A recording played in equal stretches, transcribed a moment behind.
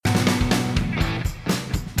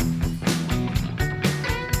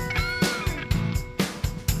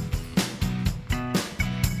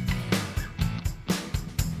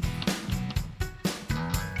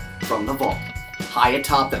from the vault, high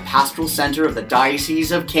atop the pastoral center of the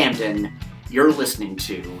Diocese of Camden, you're listening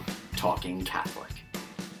to Talking Catholic.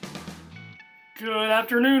 Good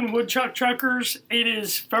afternoon, Woodchuck Truckers. It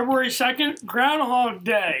is February 2nd, Groundhog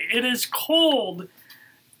Day. It is cold.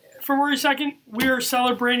 February 2nd, we are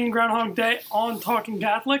celebrating Groundhog Day on Talking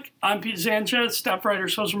Catholic. I'm Pete Sanchez, staff writer,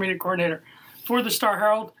 social media coordinator for the Star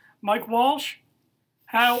Herald. Mike Walsh,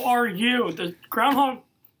 how are you? The Groundhog,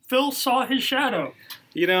 Phil saw his shadow.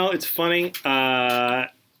 You know, it's funny.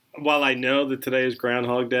 While I know that today is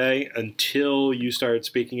Groundhog Day, until you started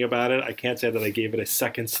speaking about it, I can't say that I gave it a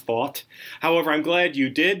second's thought. However, I'm glad you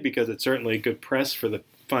did, because it's certainly good press for the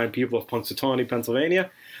fine people of Punxsutawney,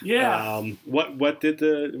 Pennsylvania. Yeah. What did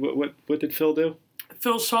Phil do?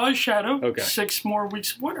 Phil saw his shadow. Okay. 6 more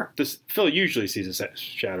weeks of winter. Phil usually sees a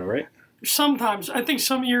shadow, right? Sometimes. I think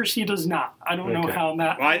some years he does not. I don't know how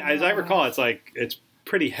that... Well, as I recall, it's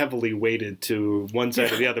pretty heavily weighted to one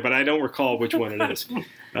side or the other, but I don't recall which one it is.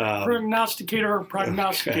 Prognosticator or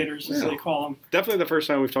prognosticators, as they call them. Definitely the first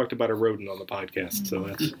time we've talked about a rodent on the podcast, so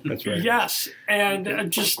that's right. Yes, and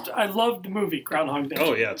I love the movie Groundhog Day.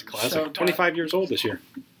 Oh, yeah, it's a classic. So, 25 years old this year.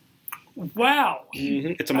 Wow.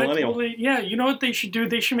 Mm-hmm. It's a millennial. You know what they should do?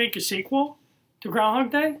 They should make a sequel to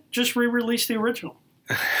Groundhog Day. Just re-release the original.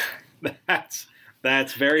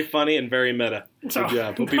 That's very funny and very meta. Good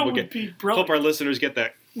job. Hope our listeners get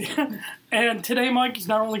that. Yeah. And today, Mike, is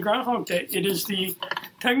not only Groundhog Day, it is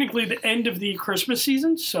technically the end of the Christmas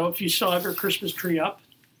season. So if you still have your Christmas tree up,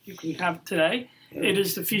 you can have it today. Yeah. It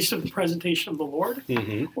is the Feast of the Presentation of the Lord,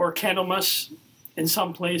 or Candlemas in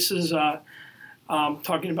some places,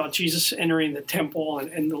 talking about Jesus entering the temple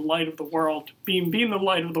and the light of the world, being the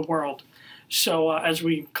light of the world. So as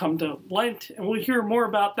we come to Lent, and we'll hear more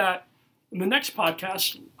about that in the next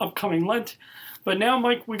podcast, upcoming Lent. But now,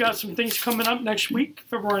 Mike, we got some things coming up next week,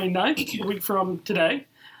 February 9th, a week from today.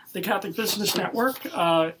 The Catholic Business Network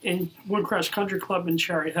in Woodcrest Country Club in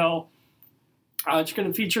Cherry Hill. It's going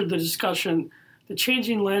to feature the discussion, The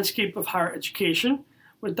Changing Landscape of Higher Education,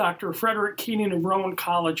 with Dr. Frederick Keenan of Rowan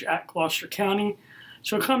College at Gloucester County.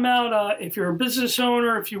 So come out if you're a business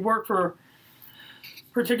owner, if you work for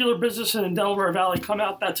particular business in Delaware Valley, come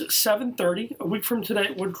out. That's at 7:30, a week from today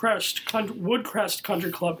at Woodcrest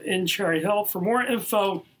Country Club in Cherry Hill. For more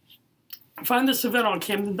info, find this event on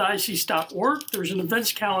CamdenDiocese.org. There's an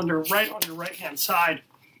events calendar right on your right-hand side.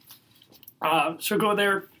 So go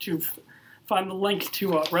there to find the link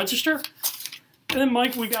to register. And then,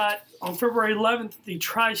 Mike, we got on February 11th the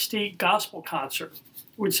Tri-State Gospel Concert,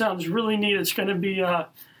 which sounds really neat. It's going to be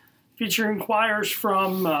featuring choirs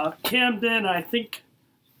from Camden, I think,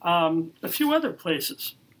 a few other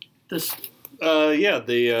places. The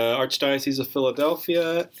Archdiocese of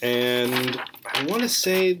Philadelphia, and I want to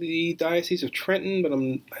say the Diocese of Trenton, but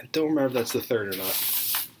I don't remember if that's the third or not.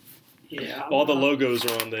 Yeah. All the logos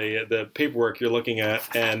are on the paperwork you're looking at,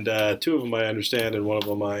 and 2 of them I understand, and 1 of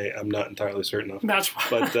them I'm not entirely certain of. That's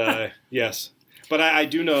but yes. But I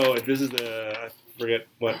do know this is I forget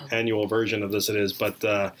what annual version of this it is, but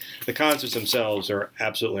the concerts themselves are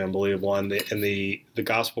absolutely unbelievable, and the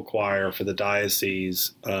gospel choir for the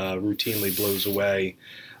diocese routinely blows away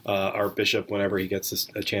our bishop whenever he gets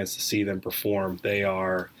a chance to see them perform. They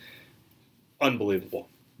are unbelievable,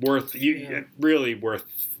 really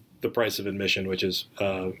worth the price of admission, which is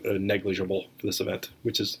negligible for this event.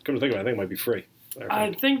 Which is, come to think of it, I think it might be free.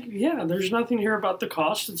 I think, there's nothing here about the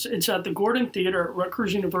cost. It's at the Gordon Theater at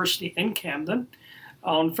Rutgers University in Camden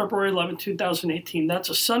on February 11, 2018. That's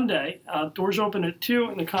a Sunday. Doors open at 2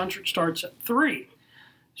 and the concert starts at 3.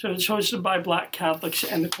 So it's hosted by Black Catholics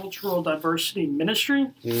and the Cultural Diversity Ministry.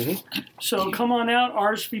 Mm-hmm. So come on out,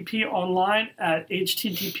 RSVP online at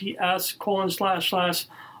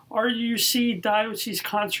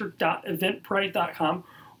https://rucdioceseconcert.eventbrite.com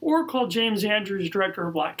or call James Andrews, Director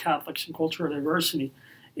of Black Catholics and Cultural Diversity,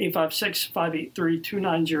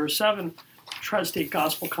 856-583-2907. Tri-State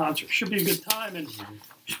Gospel Concert. Should be a good time. And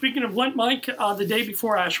speaking of Lent, Mike, the day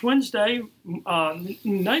before Ash Wednesday,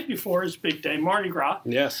 night before is big day, Mardi Gras.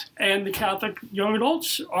 Yes. And the Catholic young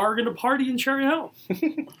adults are going to party in Cherry Hill.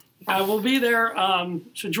 I will be there,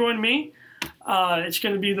 so join me. It's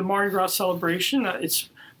going to be the Mardi Gras celebration. It's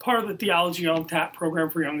part of the Theology on Tap program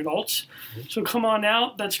for young adults. So come on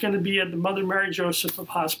out. That's going to be at the Mother Mary Joseph of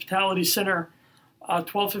Hospitality Center,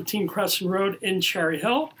 1215 Crescent Road in Cherry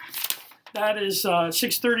Hill. That is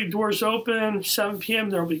 6:30, doors open. 7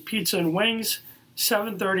 p.m. there will be pizza and wings.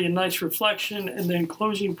 7:30, a nice reflection, and then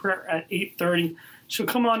closing prayer at 8:30. So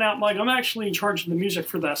come on out, Mike. I'm actually in charge of the music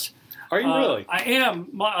for this. Are you really? I am.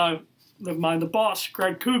 The boss,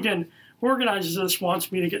 Greg Coogan, organizes this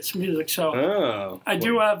wants me to get some music. So I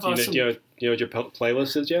do Well, have do you know what your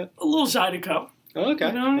playlist is yet? a little Zydeco. Oh,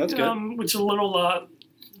 okay, that's good. Which is a little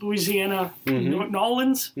Louisiana, New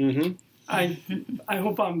Orleans. Mm-hmm. I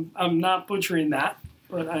hope I'm not butchering that,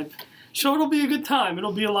 but so it'll be a good time.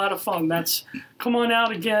 It'll be a lot of fun. Come on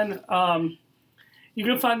out again. You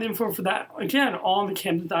can find the info for that again on the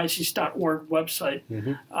CamdenDiocese.org website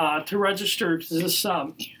to register.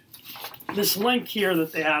 This link here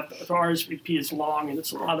that they have to RSVP is long and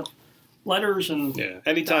it's a lot of letters and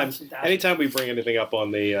anytime we bring anything up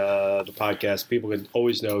on the podcast, people can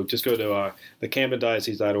always know. Just go to the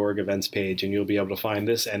CamdenDiocese.org events page, and you'll be able to find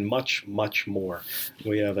this and much, much more.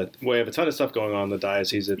 We have a ton of stuff going on in the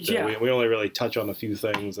diocese. That we only really touch on a few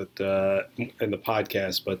things in the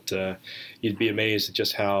podcast, but you'd be amazed at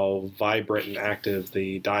just how vibrant and active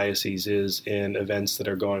the diocese is in events that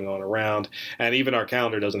are going on around. And even our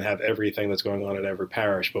calendar doesn't have everything that's going on at every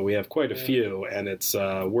parish, but we have quite a few, and it's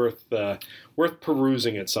worth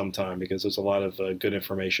perusing at some time because there's a lot of good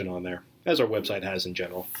information on there, as our website has in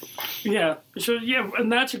general. Yeah. So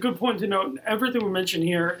and that's a good point to note. Everything we mentioned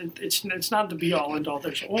here, it's not the be all end all.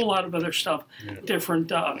 There's a whole lot of other stuff,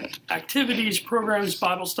 different activities, programs,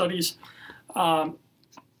 Bible studies.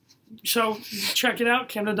 So check it out,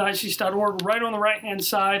 CamdenDiocese.org. Right on the right-hand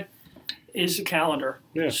side is the calendar.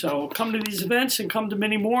 Yeah. So come to these events and come to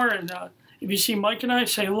many more. And if you see Mike and I,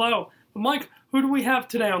 say hello. But Mike, who do we have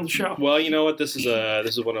today on the show? Well, you know what? This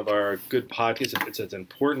is one of our good podcasts. It's an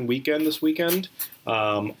important weekend this weekend.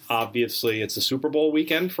 Obviously, it's the Super Bowl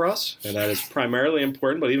weekend for us, and that is primarily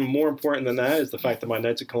important. But even more important than that is the fact that my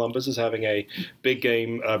Knights of Columbus is having a big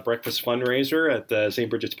game breakfast fundraiser at St.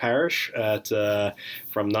 Bridget's Parish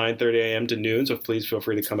from 9:30 a.m. to noon. So please feel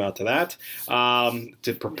free to come out to that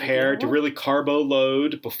to prepare to really carbo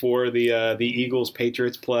load before the Eagles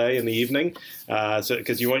Patriots play in the evening.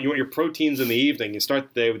 Because you want your proteins in the evening. You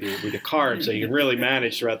start the day with your carbs, so you can really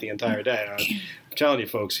manage throughout the entire day. I'm telling you,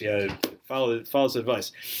 folks, follow this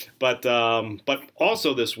advice. But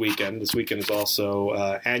also this weekend is also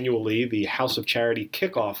annually the House of Charity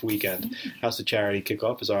Kickoff weekend. House of Charity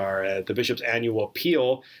Kickoff is the Bishop's annual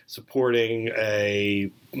appeal supporting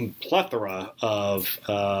a plethora of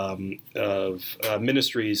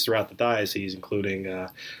ministries throughout the diocese, including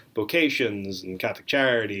vocations and Catholic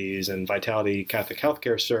Charities and Vitality Catholic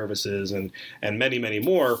Healthcare Services and many, many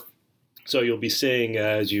more. So you'll be seeing,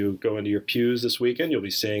 as you go into your pews this weekend, you'll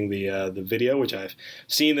be seeing the video, which I've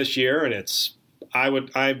seen this year, and it's,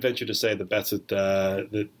 I venture to say, the best that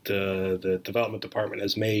the development department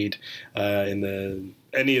has made in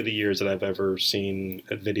any of the years that I've ever seen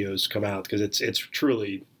videos come out, because it's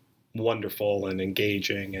truly wonderful and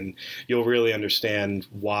engaging, and you'll really understand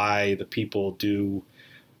why the people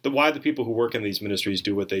who work in these ministries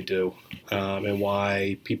do what they do, and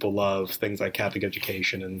why people love things like Catholic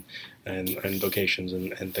education and vocations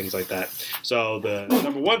and things like that. So the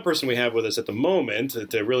number one person we have with us at the moment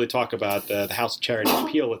to really talk about the House of Charity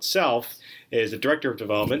Appeal itself is the Director of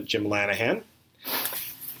Development, Jim Lanahan.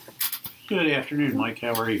 Good afternoon, Mike.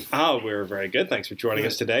 How are you? Oh, we're very good. Thanks for joining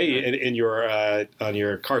us today in your on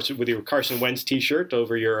your Carson Wentz T-shirt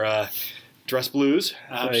over your dress blues.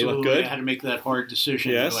 Absolutely. You look good. I had to make that hard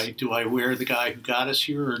decision. Yes. Do I wear the guy who got us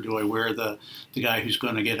here, or do I wear the guy who's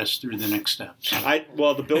going to get us through the next step? So.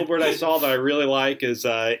 The billboard I saw that I really like is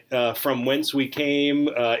 "From Whence We Came,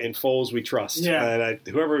 in Foles We Trust." Yeah. And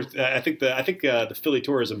I think the Philly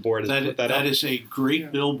Tourism Board has put that up. That is a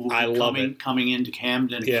great billboard. I love it. Coming into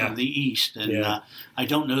Camden from the east, and I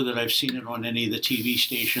don't know that I've seen it on any of the TV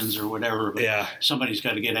stations or whatever. But somebody's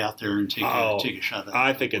got to get out there and take a shot at it.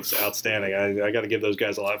 I think it's outstanding. I got to give those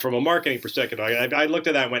guys a lot. From a marketing perspective, I looked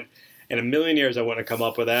at that and went, in a million years I wouldn't have come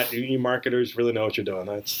up with that. You marketers really know what you're doing.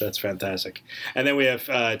 That's fantastic. And then we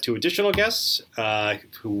have two additional guests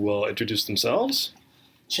who will introduce themselves.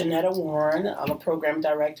 Janetta Warren. I'm a program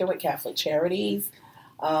director with Catholic Charities.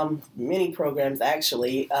 Many programs,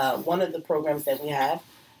 actually. One of the programs that we have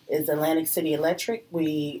is Atlantic City Electric.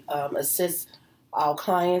 We assist our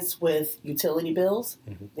clients with utility bills.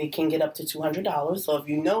 Mm-hmm. They can get up to $200. So if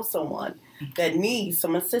you know someone that needs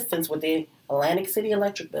some assistance with the Atlantic City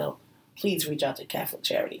electric bill, please reach out to Catholic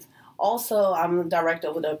Charities. Also, I'm the director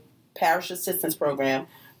of the Parish Assistance Program.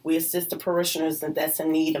 We assist the parishioners that's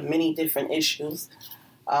in need of many different issues.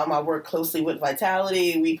 I work closely with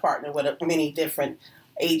Vitality. We partner with many different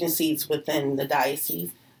agencies within the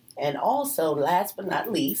diocese. And also, last but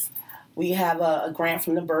not least, we have a grant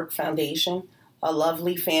from the Burke Foundation, a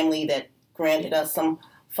lovely family that granted us some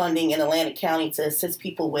funding in Atlantic County to assist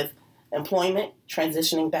people with employment,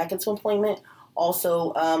 transitioning back into employment.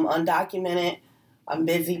 Also, undocumented I'm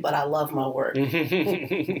busy, but I love my work.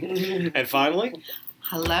 And finally?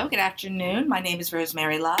 Hello, good afternoon. My name is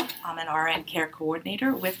Rosemary Love. I'm an RN care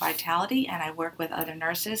coordinator with Vitality, and I work with other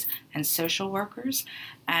nurses and social workers.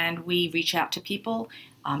 And we reach out to people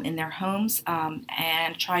in their homes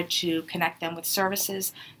and try to connect them with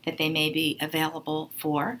services that they may be available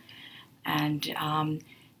for. And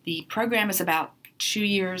the program is about 2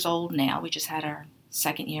 years old now. We just had our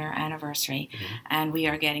second-year anniversary, and we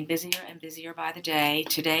are getting busier and busier by the day.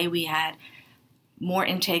 Today we had more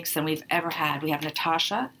intakes than we've ever had. We have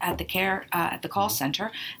Natasha at the call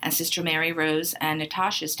center, and Sister Mary Rose, and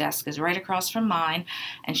Natasha's desk is right across from mine,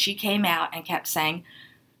 and she came out and kept saying,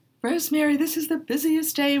 "Rosemary, this is the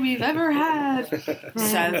busiest day we've ever had."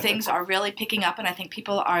 So things are really picking up, and I think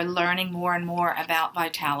people are learning more and more about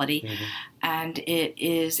Vitality, and it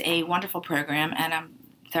is a wonderful program, and I'm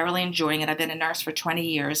thoroughly enjoying it. I've been a nurse for 20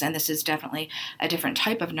 years, and this is definitely a different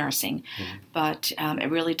type of nursing, but it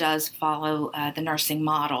really does follow the nursing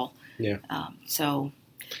model. Yeah.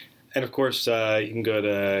 And of course, you can go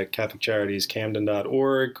to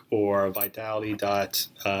CatholicCharitiesCamden.org or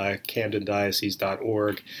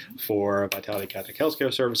Vitality.CamdenDiocese.org for Vitality Catholic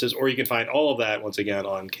Healthcare Services, or you can find all of that, once again,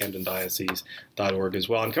 on CamdenDiocese.org as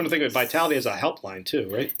well. And come to think of it, Vitality has a helpline too,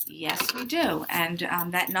 right? Yes, we do. And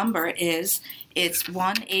that number it's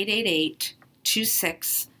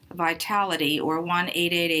 1-888-26-VITALITY or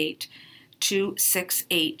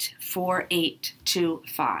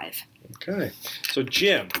 1-888-268-4825. Okay. So,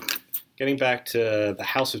 Jim, getting back to the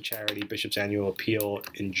House of Charity Bishop's Annual Appeal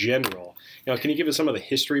in general, can you give us some of the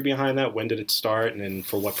history behind that? When did it start, and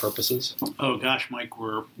for what purposes? Oh gosh, Mike,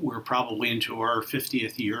 we're probably into our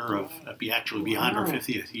 50th year of actually behind our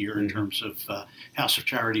 50th year in terms of House of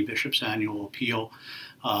Charity Bishop's Annual Appeal.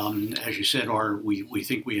 As you said, we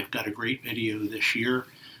think we have got a great video this year.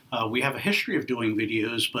 We have a history of doing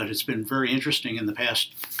videos, but it's been very interesting in the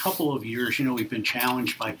past couple of years. We've been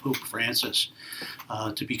challenged by Pope Francis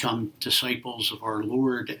to become disciples of our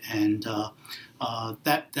Lord, and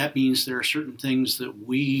that means there are certain things that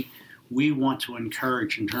we want to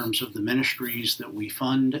encourage in terms of the ministries that we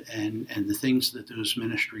fund and the things that those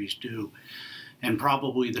ministries do. And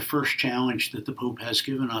probably the first challenge that the Pope has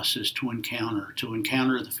given us is to encounter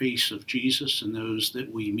the face of Jesus and those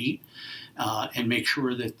that we meet, and make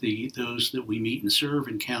sure that those that we meet and serve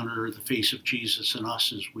encounter the face of Jesus in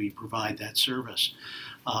us as we provide that service.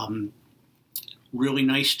 Really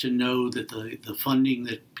nice to know that the funding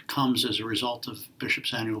that comes as a result of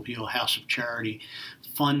Bishop's Annual Appeal, House of Charity,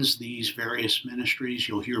 funds these various ministries.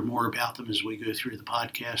 You'll hear more about them as we go through the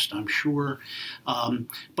podcast, I'm sure.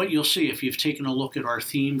 But you'll see, if you've taken a look at our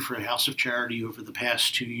theme for House of Charity over the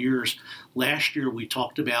past 2 years, last year we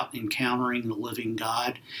talked about encountering the living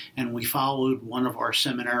God, and we followed one of our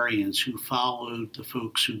seminarians who followed the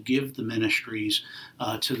folks who give the ministries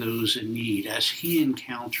to those in need as he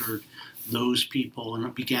encountered those people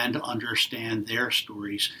and began to understand their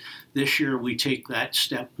stories. This year we take that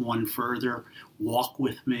step one further. Walk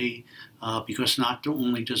with me, because not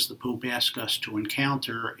only does the Pope ask us to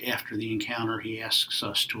encounter, after the encounter he asks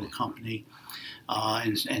us to accompany.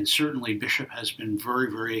 And certainly Bishop has been very,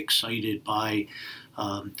 very excited by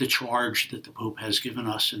the charge that the Pope has given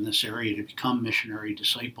us in this area to become missionary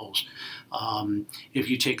disciples. If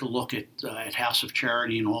you take a look at House of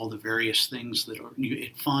Charity and all the various things that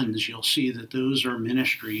it funds, you'll see that those are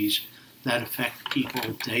ministries that affect people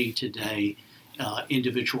day to day,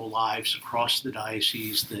 individual lives across the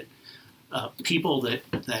diocese, that people that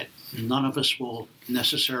none of us will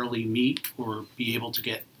necessarily meet or be able to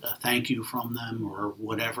get a thank you from them or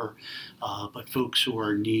whatever, but folks who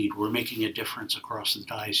are in need. We're making a difference across the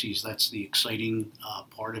diocese. That's the exciting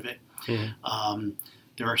part of it. Mm-hmm.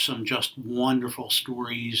 There are some just wonderful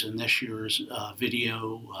stories in this year's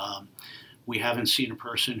video. We haven't seen a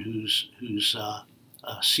person who's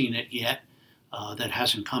seen it yet that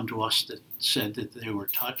hasn't come to us that said that they were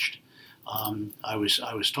touched. I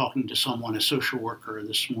was talking to someone, a social worker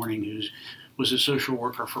this morning, who was a social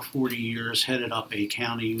worker for 40 years, headed up a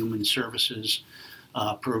county human services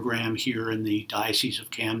program here in the Diocese of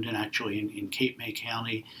Camden, actually in Cape May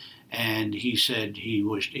County, and he said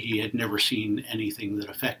he had never seen anything that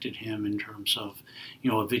affected him in terms of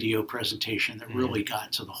a video presentation that really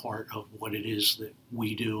got to the heart of what it is that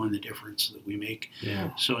we do and the difference that we make.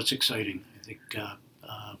 Yeah. So it's exciting. I think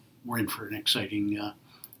we're in for an exciting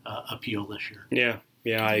appeal this year.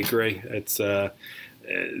 Yeah, I agree.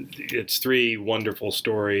 It's three wonderful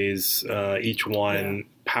stories, each one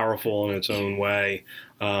powerful in its own way,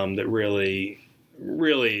 that really,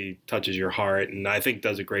 really touches your heart, and I think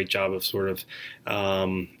does a great job of sort of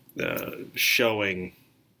showing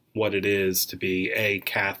what it is to be A,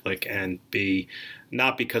 Catholic, and B,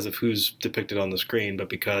 not because of who's depicted on the screen, but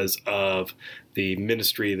because of the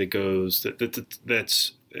ministry that goes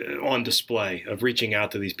that's on display of reaching out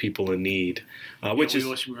to these people in need, which we is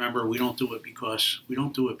always remember we don't do it because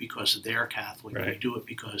they're Catholic. Right. We do it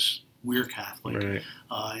because we're Catholic. right.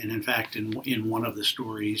 And in fact, in one of the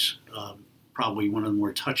stories, probably one of the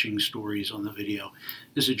more touching stories on the video,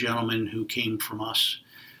 is a gentleman who came from us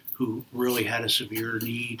who really had a severe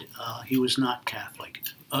need. He was not Catholic,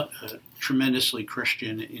 a tremendously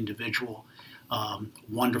Christian individual,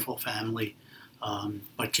 wonderful family,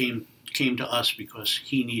 but came to us because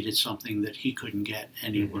he needed something that he couldn't get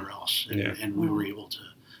anywhere else, and we were able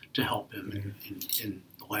to help him in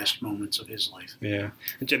the last moments of his life. Yeah,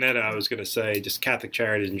 and Janetta, I was going to say, just Catholic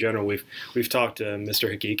Charities in general. We've talked to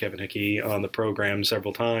Mr. Hickey, Kevin Hickey, on the program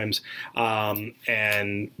several times,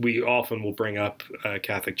 and we often will bring up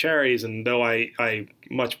Catholic Charities. And though I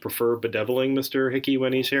much prefer bedeviling Mr. Hickey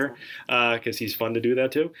when he's here, because he's fun to do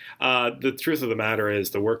that too. The truth of the matter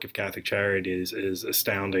is, the work of Catholic Charities is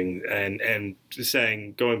astounding. And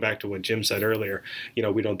saying, going back to what Jim said earlier,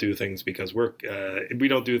 we don't do things because we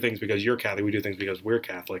don't do things because you're Catholic. We do things because we're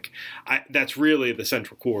Catholic. That's really the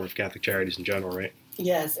central core of Catholic Charities in general, right?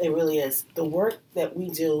 Yes, it really is. The work that we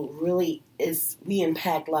do really is, we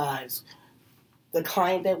impact lives. The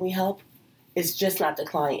client that we help is just not the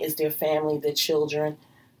client, it's their family, their children.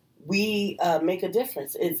 We make a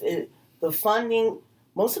difference. The funding,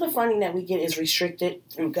 most of the funding that we get is restricted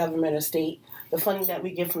through government or state. The funding that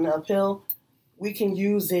we get from the appeal, we can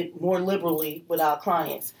use it more liberally with our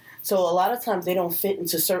clients. So a lot of times they don't fit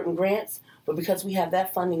into certain grants, but because we have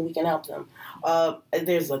that funding, we can help them.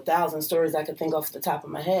 There's 1,000 stories I could think off the top of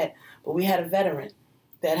my head, but we had a veteran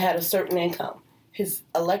that had a certain income. His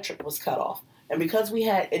electric was cut off. And because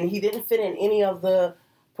and he didn't fit in any of the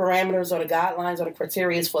parameters or the guidelines or the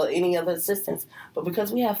criteria for any other assistance, but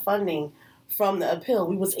because we have funding from the appeal,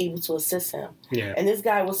 we was able to assist him. Yeah. And this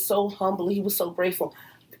guy was so humble. He was so grateful.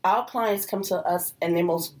 Our clients come to us and they're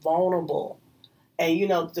most vulnerable. And,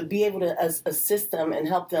 to be able to assist them and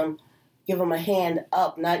help them, give them a hand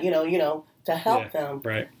up, not, to help them.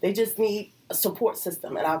 Right. They just need a support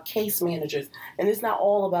system and our case managers. And it's not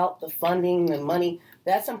all about the funding and money.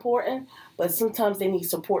 That's important, but sometimes they need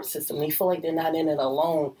support system. They feel like they're not in it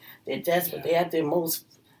alone. They're desperate. They're at their most,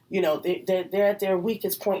 they're at their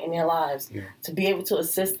weakest point in their lives. Yeah. To be able to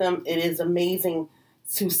assist them, it is amazing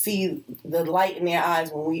to see the light in their eyes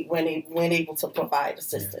when able to provide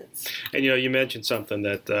assistance. And you mentioned something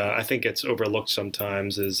that I think gets overlooked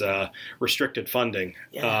sometimes is restricted funding.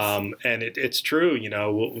 Yes. And it's true.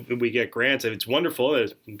 We get grants, and it's wonderful.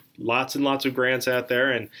 There's lots and lots of grants out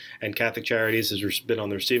there, and Catholic Charities has been on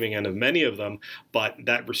the receiving end of many of them. But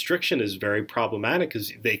that restriction is very problematic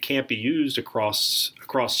because they can't be used across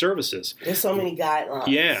services. There's so many guidelines.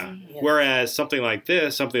 Yeah. Yes. Whereas something like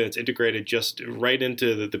this, something that's integrated just right into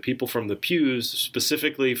the people from the pews,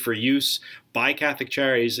 specifically for use by Catholic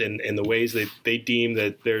Charities in the ways that they deem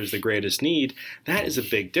that there's the greatest need, that is a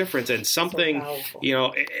big difference. And something, So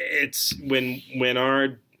it's when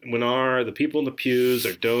the people in the pews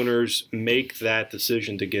or donors make that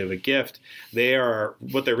decision to give a gift,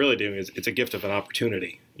 what they're really doing is it's a gift of an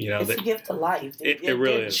opportunity. It's a gift to life. It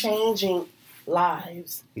really they're is. Changing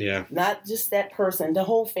lives. Yeah. Not just that person, the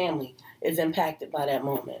whole family is impacted by that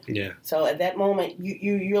moment. Yeah. So at that moment,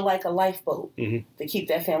 you're like a lifeboat Mm-hmm. to keep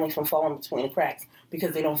that family from falling between the cracks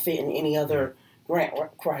because they don't fit in any other grant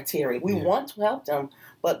criteria. We want to help them,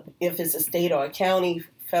 but if it's a state or a county,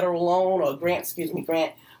 federal loan or grant,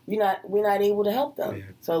 we're not able to help them. Yeah.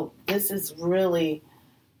 So this is really,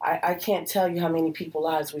 I can't tell you how many people's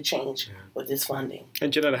lives we change with this funding.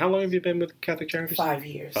 And Janetta, how long have you been with Catholic Charities? 5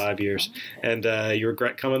 years. 5 years. And you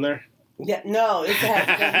regret coming there? Yeah, no, it has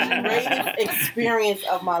been the greatest experience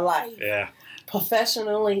of my life, Yeah.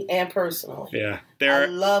 professionally and personally. Yeah. I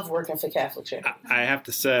love working for Catholic Charities. I have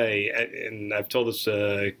to say, and I've told this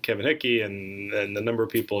to Kevin Hickey and a number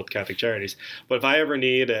of people at Catholic Charities, but if I ever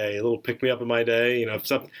need a little pick-me-up in my day,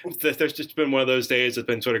 if there's just been one of those days that's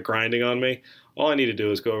been sort of grinding on me, all I need to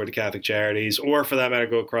do is go over to Catholic Charities, or for that matter,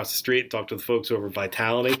 go across the street and talk to the folks over at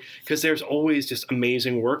Vitality, because there's always just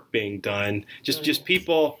amazing work being done. Just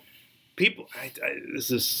people.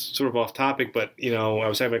 This is sort of off topic, but I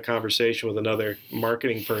was having a conversation with another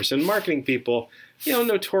marketing person. Marketing people,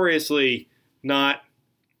 notoriously not.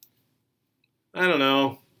 I don't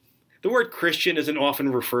know. The word Christian isn't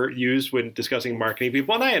often used when discussing marketing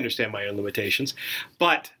people, and I understand my own limitations.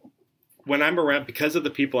 But when I'm around, because of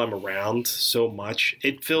the people I'm around so much,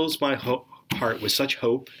 it fills my heart with such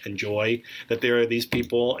hope and joy that there are these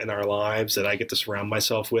people in our lives that I get to surround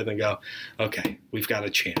myself with and go, okay, we've got a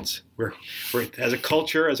chance. We're as a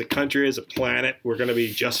culture, as a country, as a planet, we're going to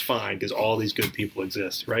be just fine because all these good people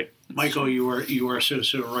exist, right? Michael, you are so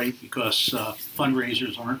right, because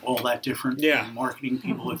fundraisers aren't all that different from marketing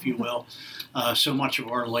people, if you will. So much of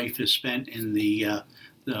our life is spent in the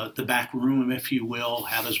back room, if you will.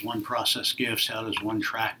 How does one process gifts? How does one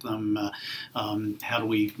track them? How do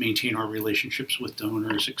we maintain our relationships with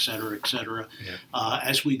donors, et cetera, et cetera? Yeah.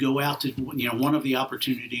 As we go out to, one of the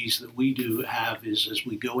opportunities that we do have is as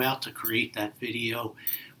we go out to create that video,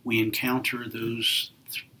 we encounter those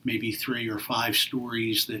maybe 3 or 5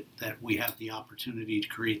 stories that we have the opportunity to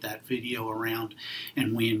create that video around,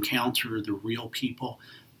 and we encounter the real people.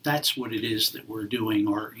 That's what it is that we're doing.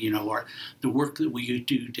 The work that we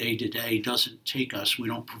do day to day doesn't take us. We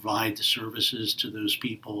don't provide the services to those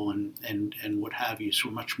people and what have you. So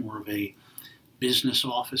we're much more of a business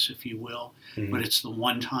office, if you will. Mm-hmm. But it's the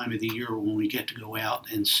one time of the year when we get to go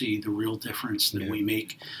out and see the real difference that we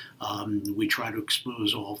make. We try to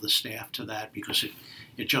expose all the staff to that because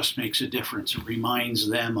it just makes a difference. It reminds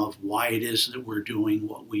them of why it is that we're doing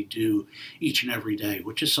what we do each and every day,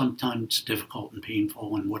 which is sometimes difficult and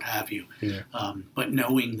painful and what have you. Yeah. But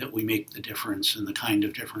knowing that we make the difference and the kind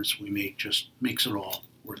of difference we make just makes it all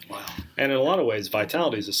worthwhile. And in a lot of ways,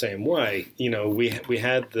 Vitality is the same way. We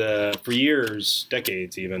had for years,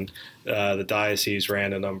 decades even, the diocese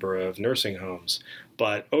ran a number of nursing homes.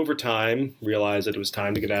 But over time, realized that it was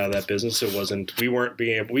time to get out of that business. We weren't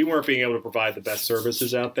being able to provide the best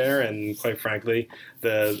services out there, and quite frankly,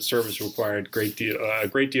 the service required a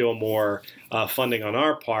great deal more funding on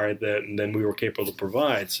our part than we were capable to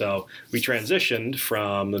provide. So we transitioned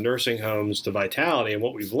from the nursing homes to Vitality, and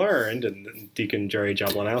what we've learned, and Deacon Jerry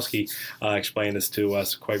Jablonowski explained this to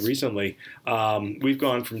us quite recently, we've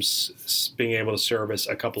gone from being able to service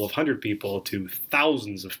a couple of hundred people to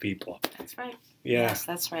thousands of people. That's right. Yeah. Yes,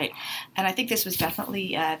 that's right. And I think this was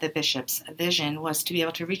definitely the bishop's vision, was to be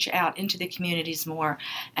able to reach out into the communities more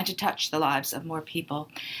and to touch the lives of more people,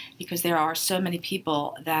 because there are so many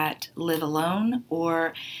people that live alone,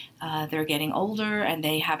 or they're getting older and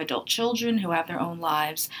they have adult children who have their own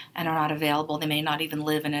lives and are not available. They may not even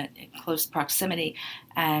live in a close proximity,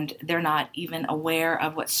 and they're not even aware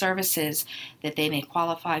of what services that they may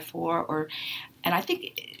qualify for. And I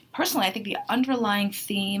think, personally, I think the underlying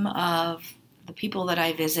theme of the people that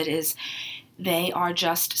I visit is they are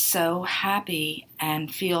just so happy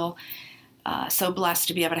and feel so blessed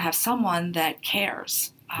to be able to have someone that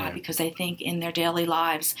cares, because I think in their daily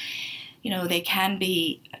lives, they can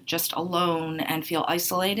be just alone and feel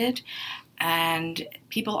isolated. And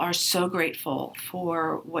people are so grateful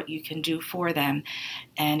for what you can do for them.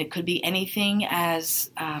 And it could be anything as,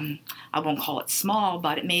 I won't call it small,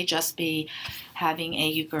 but it may just be having a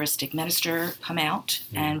Eucharistic minister come out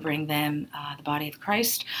and bring them the body of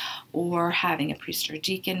Christ, or having a priest or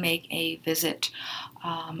deacon make a visit,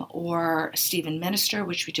 or a Stephen minister,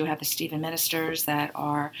 which we do have the Stephen ministers that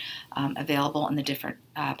are available in the different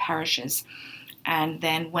parishes. And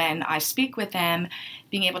then when I speak with them,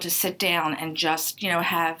 being able to sit down and just,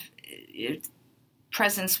 have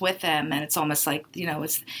presence with them. And it's almost like,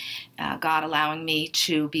 it's God allowing me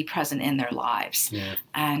to be present in their lives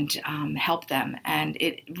and help them. And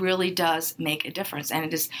it really does make a difference. And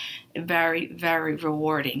it is very, very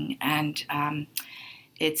rewarding. And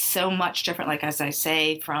it's so much different, like as I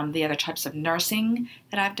say, from the other types of nursing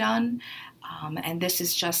that I've done. And this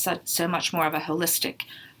is just so much more of a holistic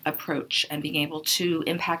approach, and being able to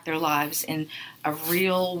impact their lives in a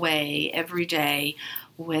real way every day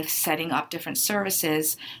with setting up different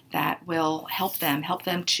services that will help them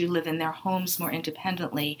to live in their homes more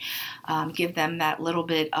independently, give them that little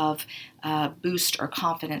bit of boost or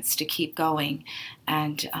confidence to keep going.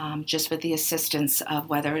 And just with the assistance of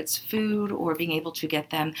whether it's food or being able to get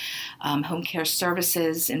them home care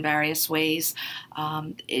services in various ways,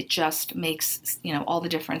 it just makes all the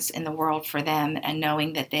difference in the world for them. And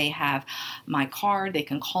knowing that they have my card, they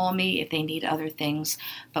can call me if they need other things.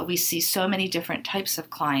 But we see so many different types of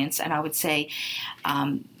clients, and I would say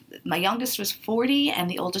my youngest was 40 and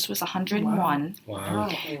the oldest was 101. Wow.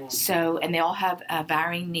 So, and they all have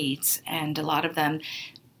varying needs, and a lot of them,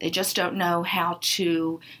 they just don't know how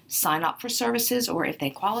to sign up for services or if they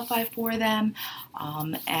qualify for them,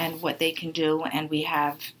 and what they can do. And we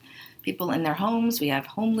have people in their homes, we have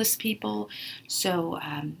homeless people. So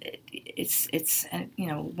it's a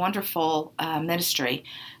wonderful ministry.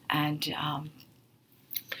 And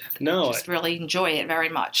No, just really enjoy it very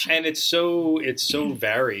much. and it's so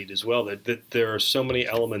varied as well that there are so many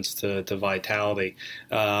elements to Vitality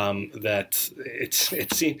that it's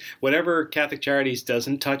whatever Catholic Charities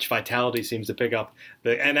doesn't touch, Vitality seems to pick up.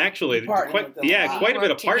 And actually, quite a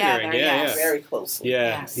bit of partnering. Together, yes. Very closely.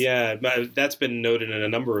 Yeah. That's been noted in a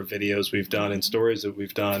number of videos we've done and stories that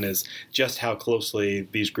we've done, is just how closely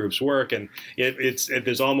these groups work. And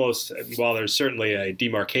there's almost, while there's certainly a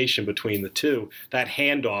demarcation between the two, that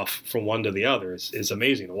handoff from one to the other is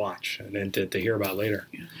amazing to watch and to hear about later.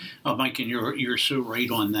 Mike, and you're so right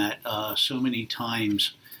on that. So many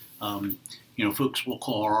times, folks will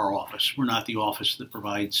call our office. We're not the office that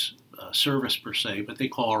provides service per se, but they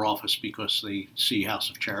call our office because they see House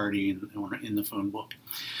of Charity in the phone book.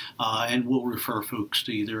 And we'll refer folks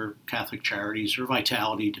to either Catholic Charities or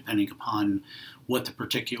Vitality, depending upon what the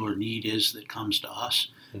particular need is that comes to us.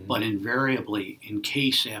 Mm-hmm. But invariably, in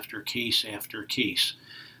case after case after case,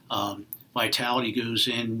 Vitality goes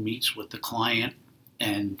in, meets with the client,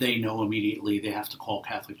 and they know immediately they have to call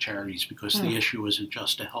Catholic Charities because the issue isn't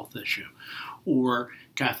just a health issue. Or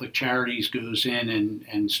Catholic Charities goes in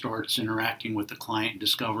and starts interacting with the client and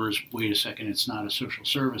discovers, wait a second, it's not a social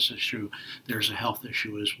service issue, there's a health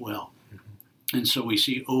issue as well. Mm-hmm. And so we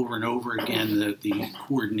see over and over again the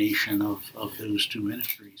coordination of those two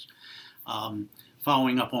ministries.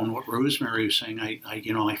 Following up on what Rosemary was saying,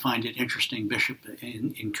 I find it interesting. Bishop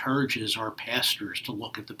encourages our pastors to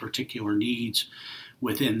look at the particular needs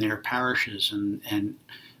within their parishes, and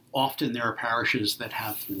often there are parishes that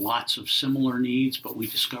have lots of similar needs, but we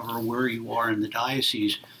discover where you are in the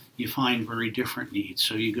diocese, you find very different needs.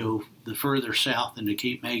 So you go the further south into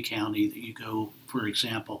Cape May County that you go, for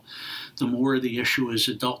example, the more the issue is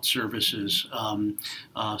adult services,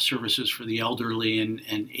 services for the elderly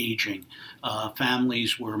and aging,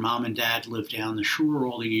 families where mom and dad live down the shore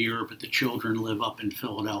all the year, but the children live up in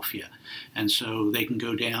Philadelphia. And so they can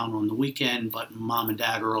go down on the weekend, but mom and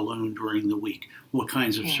dad are alone during the week. What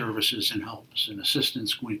kinds of services and helps and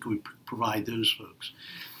assistance can we provide those folks?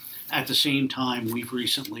 At the same time, we've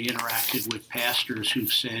recently interacted with pastors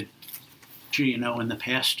who've said, gee, in the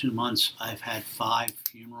past 2 months, I've had 5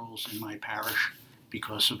 funerals in my parish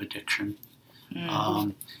because of addiction.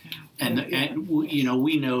 Mm-hmm. And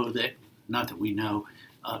we know that, not that we know,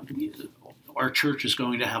 our church is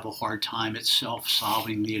going to have a hard time itself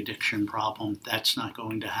solving the addiction problem. That's not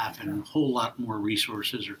going to happen. A whole lot more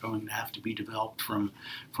resources are going to have to be developed from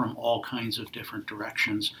all kinds of different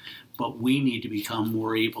directions. But we need to become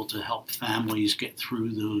more able to help families get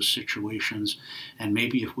through those situations. And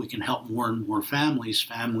maybe if we can help more and more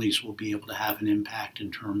families will be able to have an impact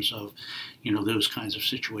in terms of, those kinds of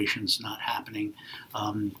situations not happening.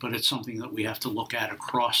 But it's something that we have to look at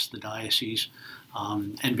across the diocese.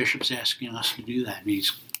 And Bishop's asking us to do that, and he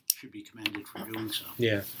should be commended for doing so.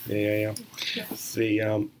 Yeah. Yes.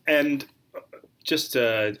 I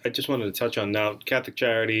just wanted to touch on now, Catholic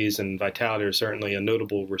Charities and Vitality are certainly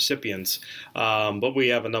notable recipients, but we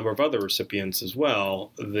have a number of other recipients as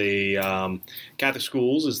well. The Catholic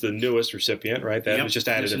Schools is the newest recipient, right? That was just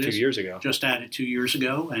added a few years ago. Just added 2 years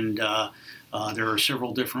ago, and there are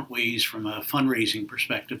several different ways from a fundraising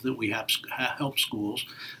perspective that we help schools,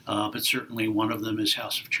 but certainly one of them is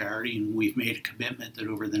House of Charity, and we've made a commitment that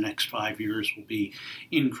over the next 5 years we'll be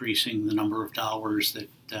increasing the number of dollars that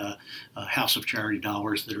House of Charity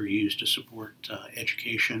dollars that are used to support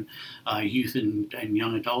education, youth and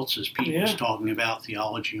young adults, as Pete was talking about,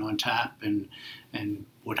 Theology on Tap and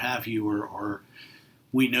what have you, or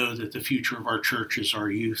we know that the future of our church is our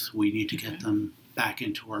youth. We need to get them back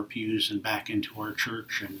into our pews and back into our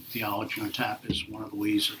church, and Theology on Tap is one of the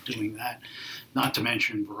ways of doing that, not to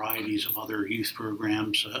mention varieties of other youth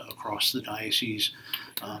programs across the diocese,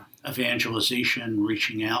 evangelization,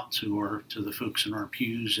 reaching out to the folks in our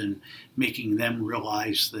pews and making them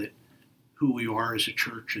realize that who we are as a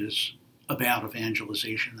church is about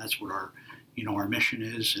evangelization. That's what our mission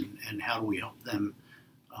is, and how do we help them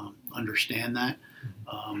understand that.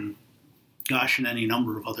 And any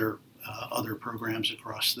number of other programs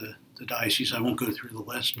across the diocese. I won't go through the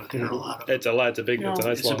list, but there are a lot of them. It's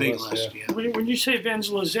a big list. Yeah. When you say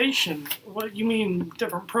evangelization, what you mean?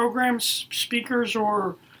 Different programs, speakers,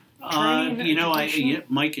 or training?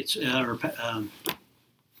 Mike, it's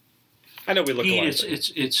I know we look Pete,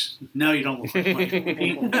 alike. It's no, you don't look like Mike.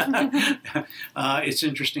 It's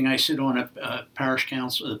interesting. I sit on a parish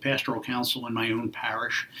council, a pastoral council in my own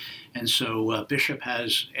parish, and so Bishop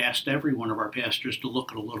has asked every one of our pastors to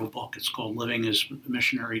look at a little book. It's called Living as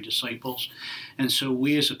Missionary Disciples, and so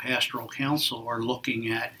we as a pastoral council are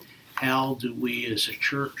looking at how do we as a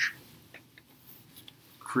church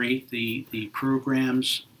create the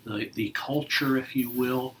programs, the culture, if you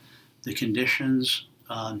will, the conditions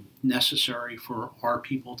necessary for our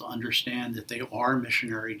people to understand that they are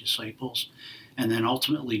missionary disciples, and then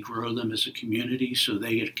ultimately grow them as a community so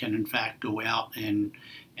they can in fact go out and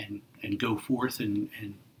go forth and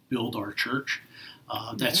build our church.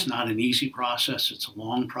 That's not an easy process. It's a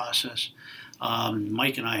long process.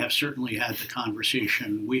 Mike and I have certainly had the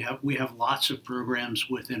conversation. We have lots of programs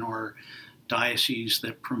within our diocese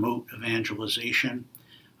that promote evangelization.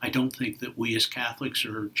 I don't think that we as Catholics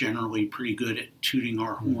are generally pretty good at tooting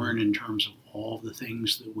our horn in terms of all the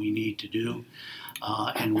things that we need to do.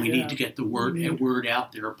 And we need to get the word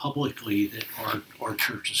out there publicly that our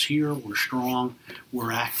church is here, we're strong,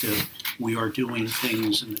 we're active, we are doing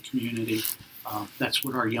things in the community. That's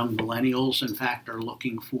what our young millennials, in fact, are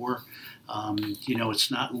looking for. It's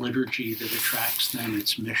not liturgy that attracts them,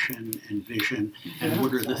 it's mission and vision. And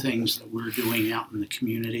what are the things that we're doing out in the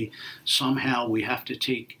community? Somehow we have to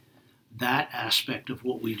take that aspect of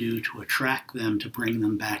what we do to attract them, to bring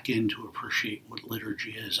them back in to appreciate what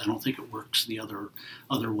liturgy is. I don't think it works the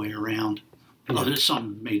other way around.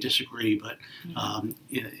 Some may disagree, but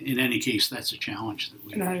in any case, that's a challenge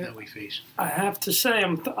that we face. I have to say,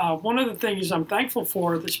 one of the things I'm thankful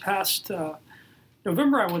for this past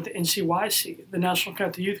November, I went to NCYC, the National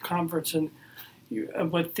Catholic Youth Conference, and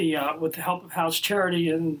with the help of House Charity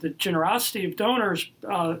and the generosity of donors,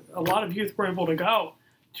 a lot of youth were able to go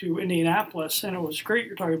to Indianapolis, and it was great.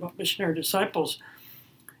 You're talking about missionary disciples.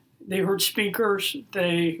 They heard speakers,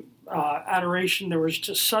 adoration. There was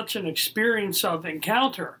just such an experience of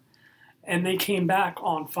encounter, and they came back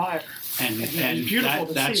on fire. And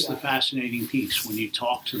that's the fascinating piece. When you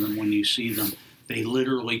talk to them, when you see them, they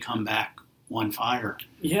literally come back on fire.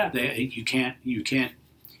 Yeah, you can't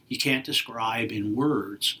describe in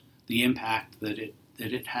words the impact that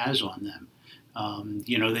it has on them.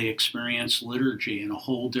 They experience liturgy in a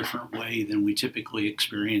whole different way than we typically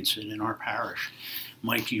experience it in our parish.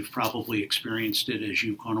 Mike, you've probably experienced it as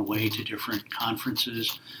you've gone away to different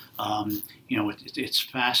conferences. It's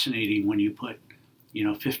fascinating when you put,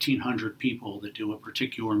 1,500 people that do a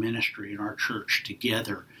particular ministry in our church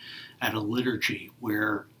together at a liturgy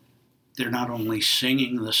where they're not only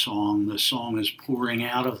singing the song is pouring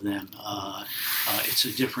out of them. It's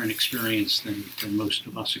a different experience than most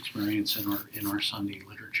of us experience in our Sunday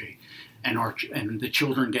liturgy. And the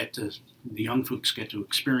children the young folks get to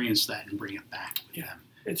experience that and bring it back. Yeah,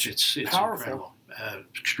 it's powerful. Incredible,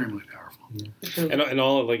 extremely powerful. And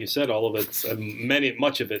all, like you said, all of it's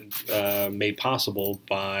much of it made possible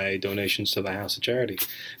by donations to the House of Charity.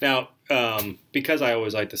 Now, because I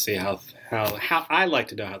always like to see how I like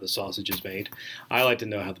to know how the sausage is made. I like to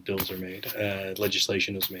know how the bills are made,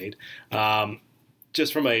 legislation is made.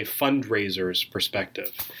 Just from a fundraiser's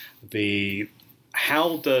perspective,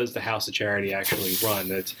 how does the House of Charity actually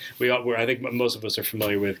run? I think most of us are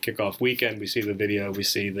familiar with Kickoff Weekend. We see the video. We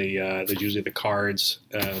see usually the cards,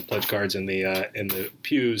 pledge cards in the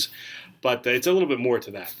pews, but it's a little bit more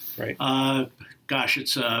to that, right?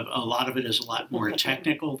 It's a lot of it is a lot more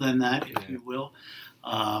technical than that, if you will.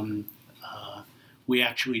 We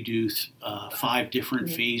actually do 5 different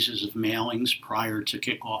phases of mailings prior to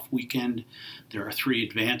Kickoff Weekend. There are 3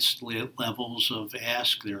 advanced levels of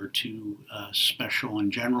ask. There are 2 special and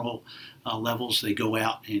general levels. They go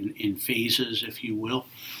out in phases, if you will.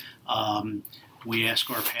 We ask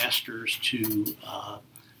our pastors to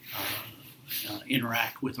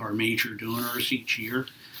interact with our major donors each year.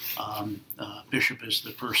 Bishop is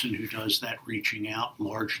the person who does that reaching out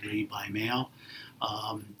largely by mail.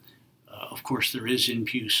 Of course, there is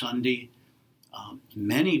In-Pew Sunday.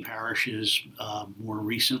 Many parishes more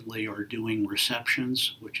recently are doing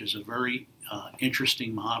receptions, which is a very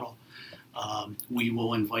interesting model. We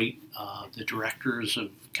will invite the directors of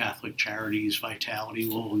Catholic Charities, Vitality.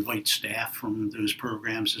 We'll invite staff from those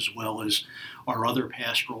programs as well as our other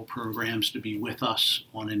pastoral programs to be with us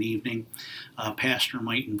on an evening. A pastor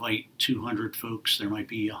might invite 200 folks. There might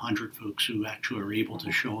be 100 folks who actually are able to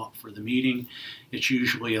show up for the meeting. It's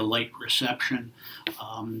usually a light reception.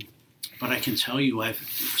 But I can tell you,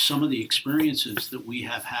 some of the experiences that we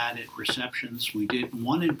have had at receptions, we did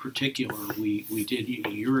one in particular we did a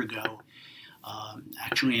year ago,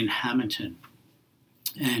 actually in Hamilton.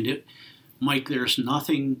 And Mike, there's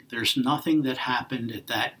nothing that happened at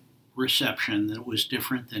that reception that was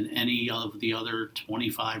different than any of the other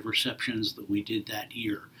 25 receptions that we did that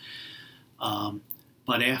year.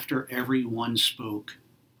 But after everyone spoke,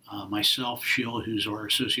 myself, Sheila, who's our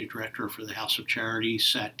associate director for the House of Charity,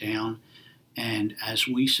 sat down. And as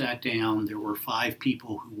we sat down, there were 5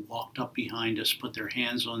 people who walked up behind us, put their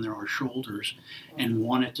hands on our shoulders, and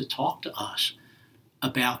wanted to talk to us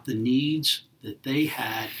about the needs that they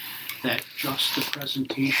had that just the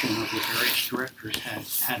presentation of the various directors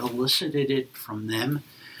had elicited it from them.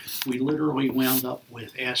 We literally wound up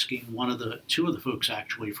with asking two of the folks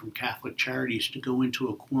actually from Catholic Charities to go into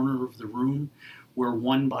a corner of the room where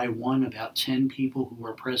one by one about 10 people who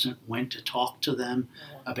were present went to talk to them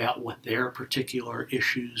about what their particular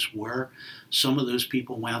issues were. Some of those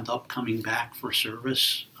people wound up coming back for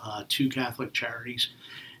service to Catholic Charities.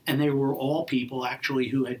 And they were all people actually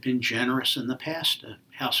who had been generous in the past to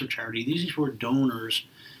House of Charity. These were donors.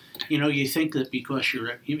 You think that because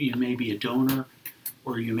you may be a donor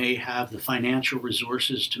or you may have the financial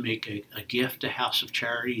resources to make a gift to House of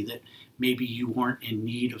Charity that maybe you weren't in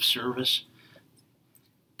need of service.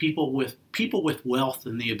 People with wealth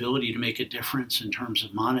and the ability to make a difference in terms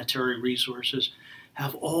of monetary resources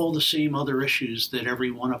have all the same other issues that every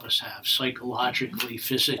one of us have, psychologically,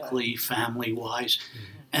 physically, family-wise,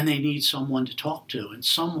 and they need someone to talk to. And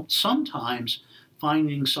sometimes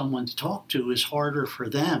finding someone to talk to is harder for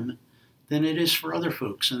them than it is for other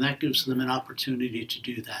folks, and that gives them an opportunity to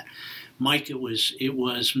do that. Mike, it was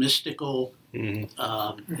mystical.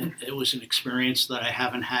 Mm-hmm. It was an experience that I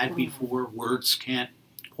haven't had before. Words can't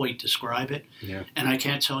quite describe it. Yeah. And I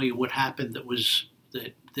can't tell you what happened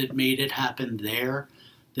that made it happen there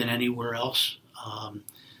than anywhere else.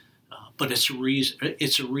 But it's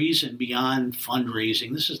a reason beyond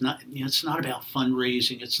fundraising. This is not, it's not about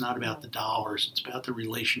fundraising. It's not about the dollars. It's about the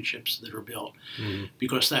relationships that are built,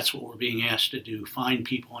 because that's what we're being asked to do. Find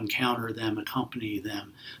people, encounter them, accompany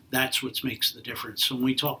them. That's what makes the difference. So when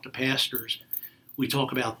we talk to pastors, we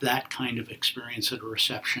talk about that kind of experience at a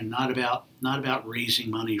reception, not about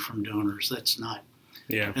raising money from donors. That's not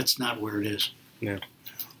where it is. Yeah.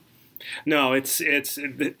 No, it's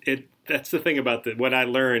that's the thing about what I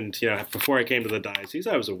learned. Before I came to the diocese,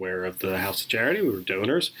 I was aware of the House of Charity. We were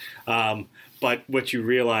donors, but what you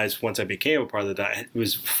realize once I became a part of the diocese, it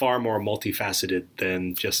was far more multifaceted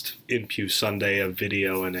than just in Pew Sunday, a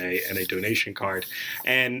video and a donation card,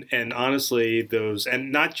 and honestly, those,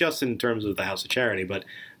 and not just in terms of the House of Charity, but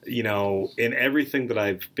in everything that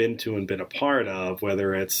I've been to and been a part of,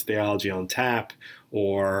 whether it's Theology on Tap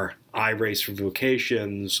or I Race for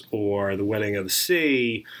Vocations or the Wedding of the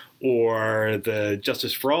Sea or the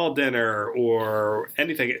Justice for All dinner or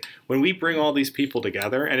anything, when we bring all these people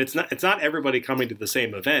together, and it's not everybody coming to the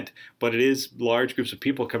same event, but it is large groups of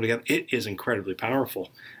people coming together, it is incredibly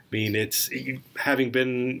powerful. I mean, it's you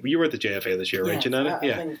were at the JFA this year, right, Janetta? I've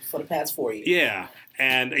been for the past 4 years. Yeah.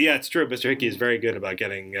 And it's true. Mr. Hickey is very good about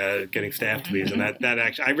getting staff to these, and that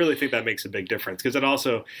actually, I really think that makes a big difference, because it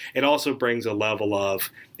also brings a level of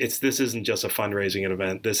this isn't just a fundraising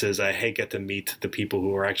event. This is get to meet the people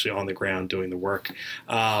who are actually on the ground doing the work.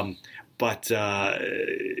 When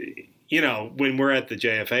we're at the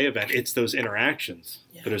JFA event, it's those interactions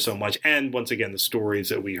that are so much, and once again, the stories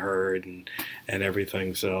that we heard and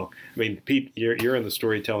everything. So, I mean, Pete, you're in the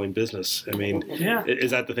storytelling business. I mean,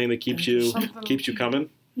 is that the thing that keeps you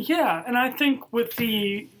coming? Yeah, and I think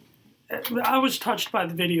I was touched by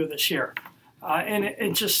the video this year, and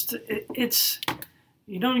it's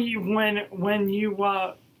when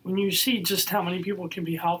you see just how many people can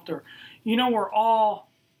be helped, or we're all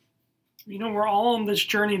on this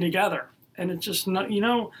journey together. And it's just not,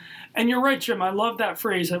 and you're right, Jim. I love that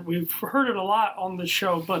phrase. That we've heard it a lot on the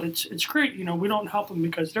show, but it's great. We don't help them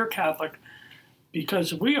because they're Catholic,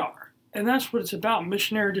 because we are. And that's what it's about,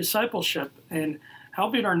 missionary discipleship and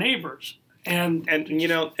helping our neighbors. And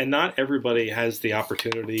not everybody has the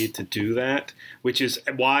opportunity to do that, which is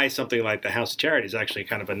why something like the House of Charity is actually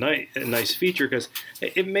kind of a nice feature, because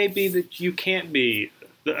it may be that you can't be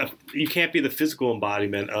the physical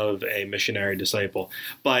embodiment of a missionary disciple,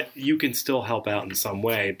 but you can still help out in some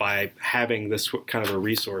way by having this kind of a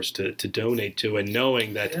resource to donate to, and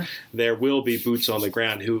knowing that there will be boots on the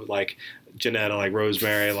ground who, like Janetta, like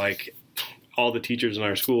Rosemary, like all the teachers in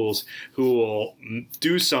our schools, who will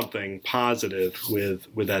do something positive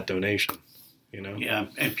with that donation. Yeah,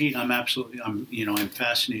 and Pete, I'm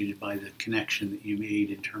fascinated by the connection that you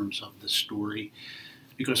made in terms of the story.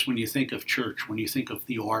 Because when you think of church, when you think of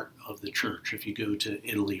the art of the church, if you go to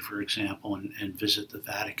Italy, for example, and visit the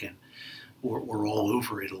Vatican, or all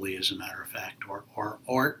over Italy, as a matter of fact, our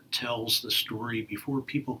art tells the story before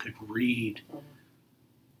people could read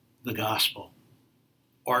the gospel.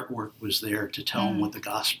 Artwork was there to tell them what the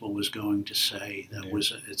gospel was going to say.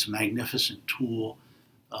 It's a magnificent tool.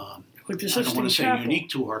 I don't want to say unique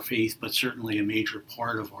to our faith, but certainly a major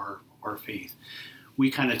part of our faith. We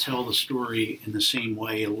kind of tell the story in the same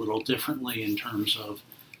way, a little differently in terms of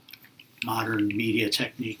modern media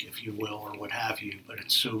technique, if you will, or what have you. But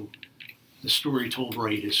the story told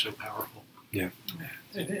right is so powerful. Yeah,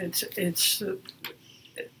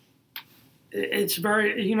 it's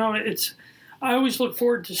very, I always look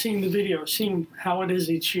forward to seeing the video, seeing how it is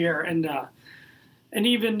each year. And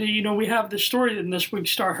even, we have the story in this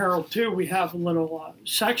week's Star Herald, too. We have a little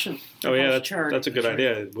section. Oh, yeah, that's a good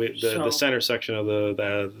idea. The center section of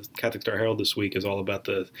the Catholic Star Herald this week is all about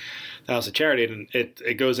the House of Charity, and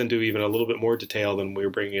it goes into even a little bit more detail than we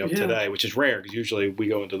were bringing up today, which is rare, because usually we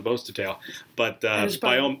go into the most detail. But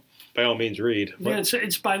by all means, read. Yeah,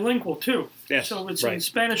 it's bilingual, too. Yes, so it's in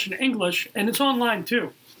Spanish and English, and it's online,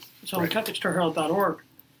 too. It's on CatholicStarHerald.org.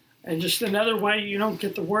 And just another way,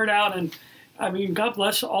 get the word out. And, God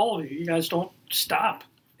bless all of you. You guys don't stop.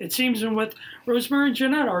 It seems, and with Rosemary and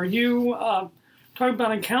Jeanette, are you talking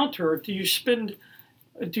about Encounter? Is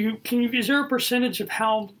there a percentage of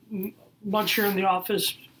how much you're in the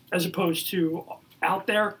office as opposed to out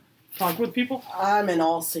there talking with people? I'm in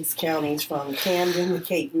all 6 counties from Camden to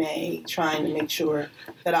Cape May, trying to make sure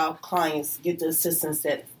that our clients get the assistance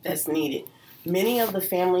that's needed. Many of the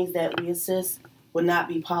families that we assist would not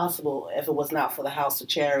be possible if it was not for the House of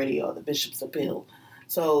Charity or the Bishop's Appeal.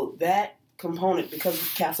 So that component,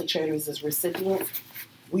 because Catholic Charities is recipients,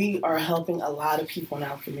 we are helping a lot of people in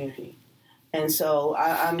our community. And so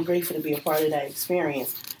I'm grateful to be a part of that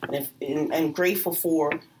experience, and grateful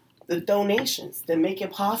for the donations that make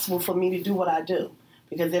it possible for me to do what I do.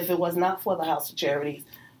 Because if it was not for the House of Charities,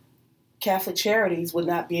 Catholic Charities would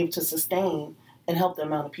not be able to sustain and help the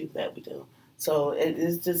amount of people that we do. So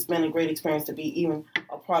it's just been a great experience to be even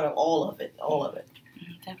a part of all of it.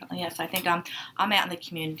 Definitely, yes. I think I'm out in the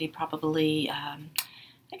community probably,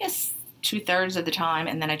 2/3 of the time,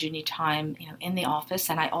 and then I do need time, in the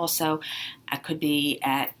office. And I could be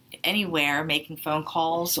at anywhere making phone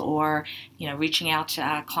calls or, reaching out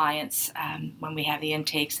to clients when we have the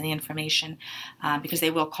intakes and the information, because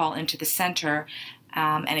they will call into the center.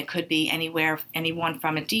 And it could be anyone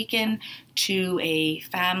from a deacon to a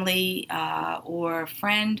family or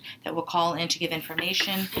friend that will call in to give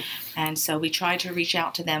information. And so we try to reach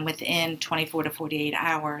out to them within 24 to 48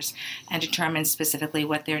 hours and determine specifically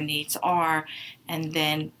what their needs are. And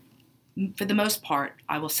then, for the most part,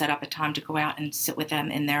 I will set up a time to go out and sit with them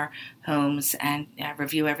in their homes and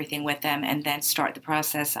review everything with them, and then start the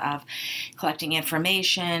process of collecting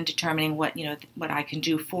information, determining what I can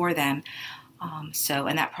do for them.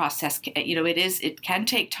 And that process, it can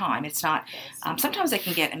take time. It's not, sometimes I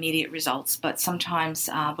can get immediate results, but sometimes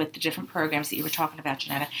with the different programs that you were talking about,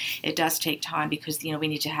 Janetta, it does take time because, we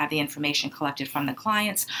need to have the information collected from the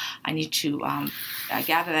clients. I need to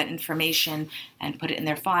gather that information and put it in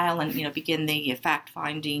their file and, begin the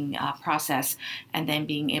fact-finding process, and then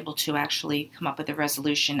being able to actually come up with a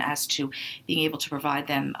resolution as to being able to provide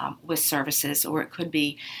them with services. Or it could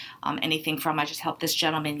be anything from, I just helped this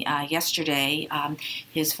gentleman yesterday.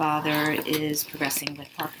 His father is progressing with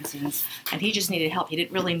Parkinson's, and he just needed help. He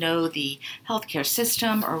didn't really know the healthcare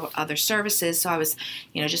system or other services, so I was,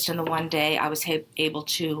 just in the one day, I was able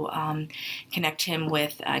to connect him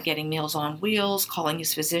with getting Meals on Wheels, calling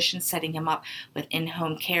his physician, setting him up with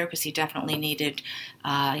in-home care, because he definitely needed,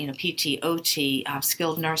 PT, OT,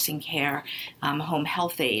 skilled nursing care, home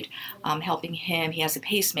health aid, helping him. He has a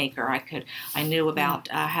pacemaker. I knew about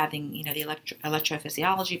having, the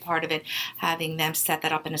electrophysiology part of it, having them set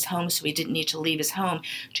that up in his home so he didn't need to leave his home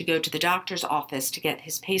to go to the doctor's office to get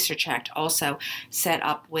his pacer checked. Also set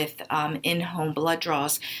up with in-home blood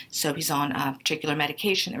draws. So he's on a particular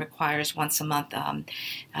medication that requires once a month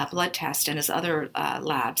blood test, and his other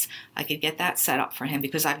labs. I could get that set up for him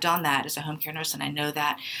because I've done that as a home care nurse and I know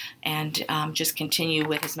that. And just continue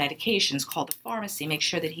with his medications, call the pharmacy, make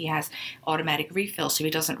sure that he has automatic refill so he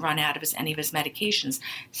doesn't run out of any of his medications,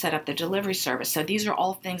 set up the delivery service. So these are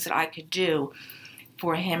all things that I could do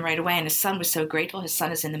for him right away. And his son was so grateful. His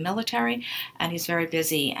son is in the military and he's very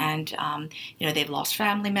busy, and they've lost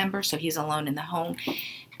family members, so he's alone in the home.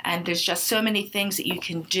 And there's just so many things that you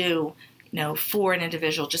can do, for an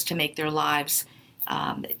individual just to make their lives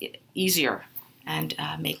easier and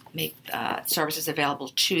make services available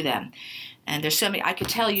to them. And there's so many, I could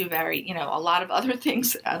tell you a lot of other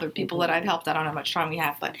things, other people that I've helped. I don't know how much time we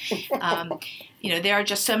have, but, there are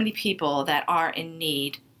just so many people that are in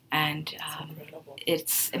need, and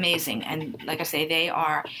it's amazing. And like I say, they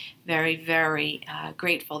are very, very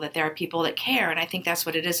grateful that there are people that care. And I think that's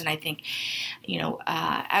what it is. And I think,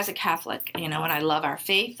 as a Catholic, and I love our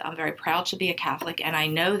faith, I'm very proud to be a Catholic. And I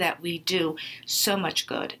know that we do so much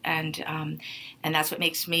good. And that's what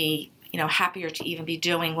makes me, happier to even be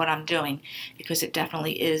doing what I'm doing, because it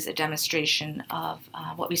definitely is a demonstration of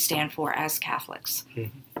what we stand for as Catholics.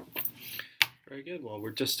 Mm-hmm. Very good. Well,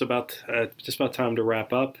 we're just about time to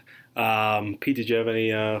wrap up. Pete, did you have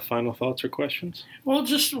any final thoughts or questions? Well,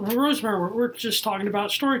 just Rosemary, we're just talking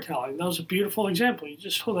about storytelling. That was a beautiful example. You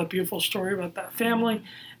just told that beautiful story about that family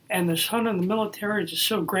and the son in the military. Just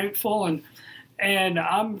so grateful, and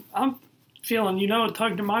I'm feeling, it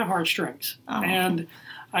tugged to my heartstrings, and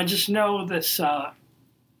I just know this.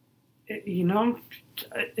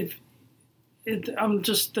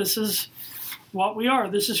 This is what we are.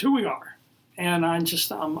 This is who we are, and it's just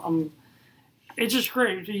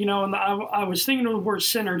great, And I was thinking of the word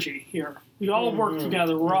synergy here. We all work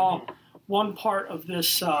together. We're all one part of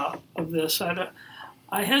this. I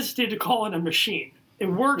hesitate to call it a machine. It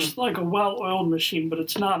works like a well-oiled machine, but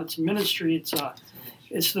it's not. It's a ministry.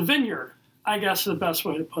 It's the vineyard, I guess, is the best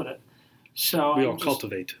way to put it. So we all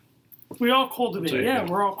cultivate. We all cultivate. Yeah,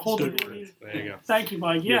 we're all cultivating. There you go. Thank you,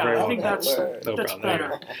 Mike. Yeah, I think that's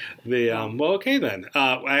better. Well, okay then.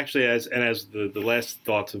 Actually, as the last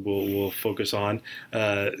thoughts we'll focus on,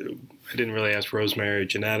 I didn't really ask Rosemary or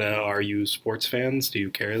Janetta, are you sports fans? Do you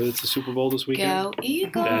care that it's the Super Bowl this weekend? Go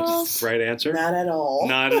Eagles! That's the right answer. Not at all.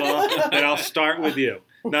 Not at all. Then I'll start with you.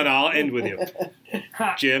 No, I'll end with you.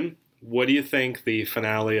 Jim, what do you think the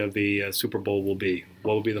finale of the Super Bowl will be?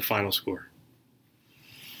 What will be the final score?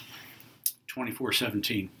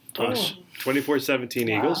 24-17. 24-17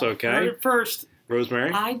 Eagles, okay. Right first.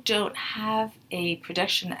 Rosemary? I don't have a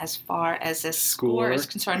prediction as far as the score is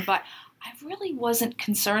concerned, but I really wasn't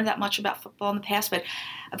concerned that much about football in the past. But,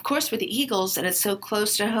 of course, with the Eagles, and it's so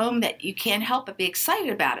close to home that you can't help but be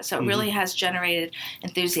excited about it. So it really has generated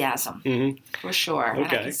enthusiasm, for sure. Okay. And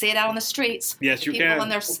I can see it out on the streets. Yes, you people can. on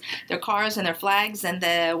their cars and their flags and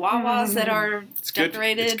the Wawas that are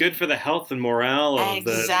decorated. It's good for the health and morale of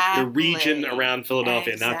the region around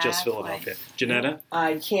Philadelphia, not just Philadelphia. Janetta?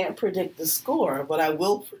 I can't predict the score, but I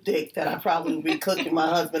will predict that I probably will be cooking my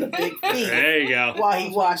husband a big feast There you go. while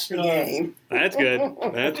he watched the game. That's good.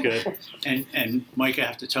 That's good. And Mike, I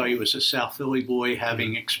have to tell you, as a South Philly boy,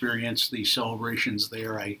 having experienced the celebrations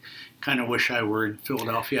there, I kind of wish I were in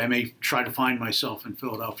Philadelphia. I may try to find myself in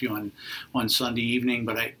Philadelphia on Sunday evening,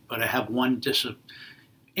 but I have one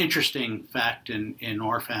interesting fact in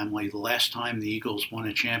our family. The last time the Eagles won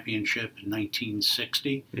a championship in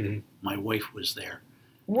 1960, my wife was there.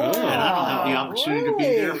 Wow. And I don't have the opportunity to be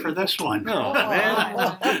there for this one. Oh,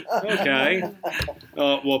 man. Okay.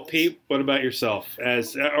 Well, Pete, what about yourself?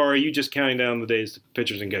 Or are you just counting down the days to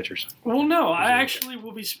pitchers and catchers? Well, no, I actually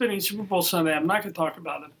will be spinning Super Bowl Sunday. I'm not going to talk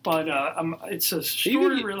about it, but it's a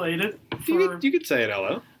story related. You could say it,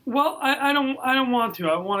 hello. Well, I don't want to.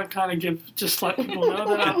 I want to kind of let people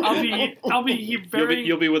know that I'll be very.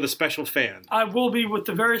 You'll be with a special fan. I will be with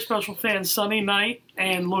the very special fan Sunday night,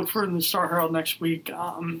 and look for it in the Star Herald next week.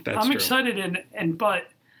 I'm excited, but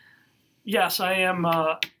yes, I am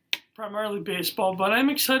primarily baseball, but I'm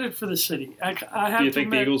excited for the city. I have. Do you think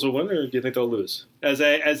the Eagles will win, or do you think they'll lose? As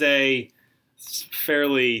a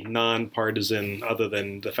fairly non-partisan, other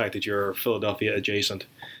than the fact that you're Philadelphia adjacent.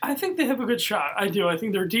 I think they have a good shot. I do. I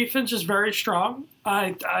think their defense is very strong.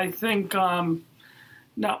 I think,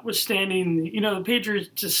 notwithstanding, the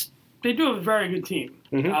Patriots they do have a very good team.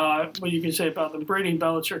 What you can say about them. Brady and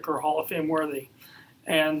Belichick are Hall of Fame worthy.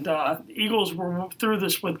 And the Eagles were through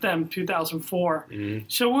this with them in 2004.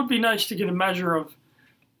 So it would be nice to get a measure of,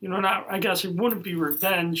 I guess it wouldn't be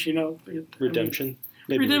revenge, Redemption.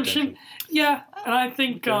 Redemption. Yeah, and I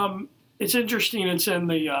think it's interesting. It's in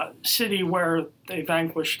the city where they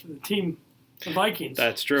vanquished the team, the Vikings.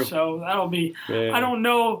 That's true. So that'll be. Yeah. I don't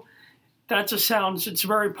know. It's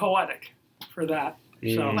very poetic for that.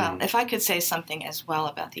 So. Well, if I could say something as well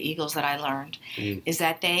about the Eagles that I learned, is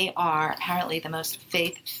that they are apparently the most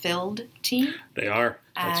faith-filled team. They are.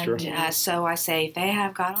 That's true. So I say, if they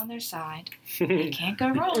have God on their side, it can't go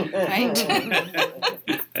wrong, right?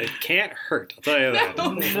 It can't hurt. I'll tell you that.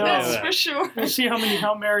 That's for sure. We'll see how many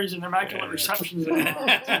Hail Marys and immaculate receptions they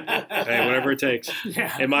have. Hey, whatever it takes.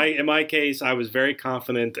 Yeah. In my case, I was very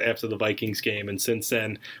confident after the Vikings game, and since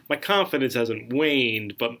then, my confidence hasn't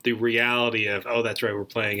waned, but the reality of, that's right, we're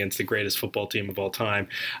playing against the greatest football team of all time,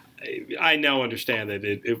 I now understand that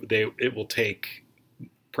it will take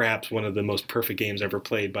perhaps one of the most perfect games ever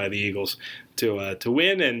played by the Eagles to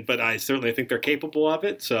win, but I certainly think they're capable of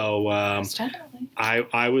it. So I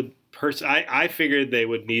figured they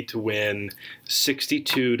would need to win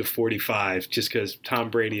 62-45, just because Tom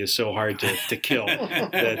Brady is so hard to kill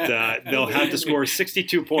that they'll have to score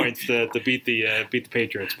 62 points to beat the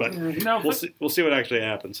Patriots. But we'll see what actually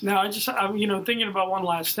happens. No, I'm thinking about one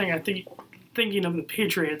last thing. I think thinking of the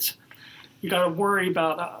Patriots. You got to worry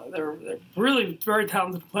about their really very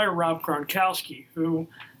talented player, Rob Gronkowski, who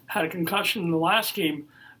had a concussion in the last game,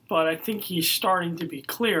 but I think he's starting to be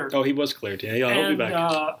cleared. Oh, he was cleared. Yeah, he'll be back.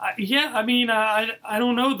 I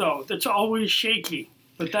don't know, though. That's always shaky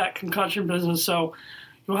with that concussion business, so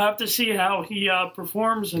we'll have to see how he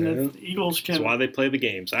performs and if the Eagles can. That's why they play the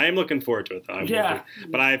games. I am looking forward to it, though.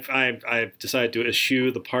 But I've decided to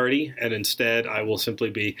eschew the party, and instead I will simply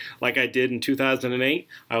be like I did in 2008.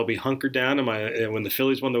 I will be hunkered down when the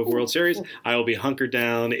Phillies won the World Series. I will be hunkered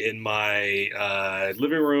down in my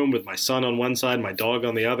living room with my son on one side, my dog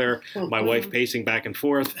on the other, my wife pacing back and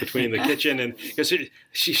forth between the kitchen, and because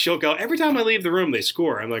she'll go every time I leave the room they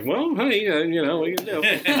score. I'm like, well, honey, what are you gonna do?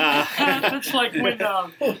 That's like when.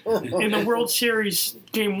 In the World Series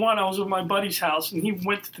Game 1, I was at my buddy's house, and he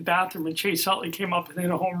went to the bathroom, and Chase Utley came up and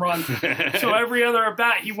hit a home run. So every other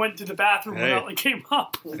at-bat, he went to the bathroom when Utley came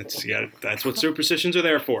up. That's what superstitions are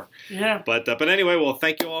there for. Yeah. But anyway, well,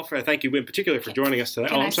 thank you in particular for joining us today.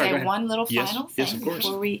 Can I I'm sorry, say one little final thing yes, of course.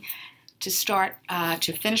 before we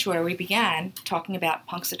to finish where we began, talking about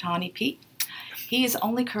Punxsutawney Pete? He is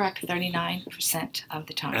only correct 39% of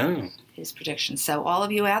the time, his predictions. So all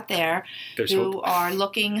of you out there who are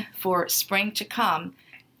looking for spring to come,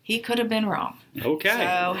 he could have been wrong. Okay.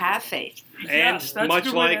 So have faith. And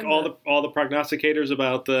much like all the prognosticators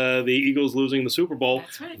about the Eagles losing the Super Bowl,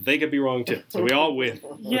 they could be wrong too. So we all win.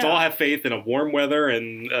 Let's all have faith in a warm weather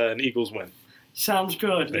and an Eagles win. Sounds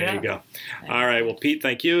good. There you go. All right. Well, Pete,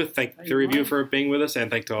 thank you. Thank the three of you for being with us, and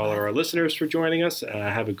thank to all of our listeners for joining us.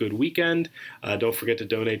 Have a good weekend. Don't forget to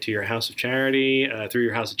donate to your House of Charity through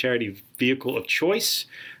your House of Charity vehicle of choice.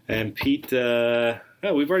 And Pete,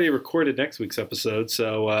 we've already recorded next week's episode,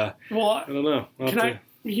 so I don't know.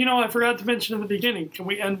 I forgot to mention in the beginning. Can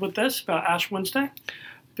we end with this about Ash Wednesday?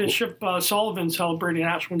 Bishop Sullivan celebrating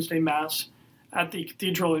Ash Wednesday Mass at the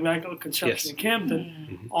Cathedral Immaculate Conception in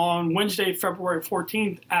Camden on Wednesday, February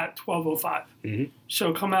 14th at 12:05. Mm-hmm.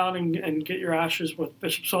 So come out and get your ashes with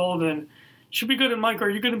Bishop Sullivan. Should be good. And Mike, are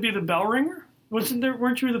you going to be the bell ringer?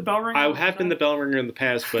 Weren't you the bell ringer? I have been the bell ringer in the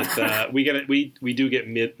past, but we do get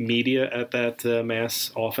media at that Mass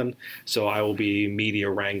often, so I will be media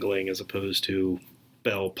wrangling as opposed to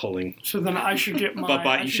bell pulling. So then I should get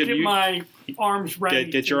my arms ready.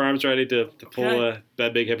 Get your arms ready to pull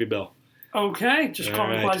that big heavy bell. Okay, just call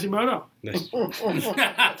me Quasimodo. Nice.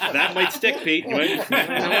 That might stick, Pete. You might know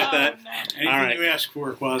about that. Anything you ask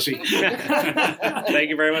for, Quasi. Thank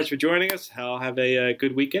you very much for joining us. I'll have a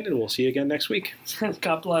good weekend, and we'll see you again next week.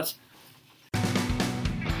 God bless.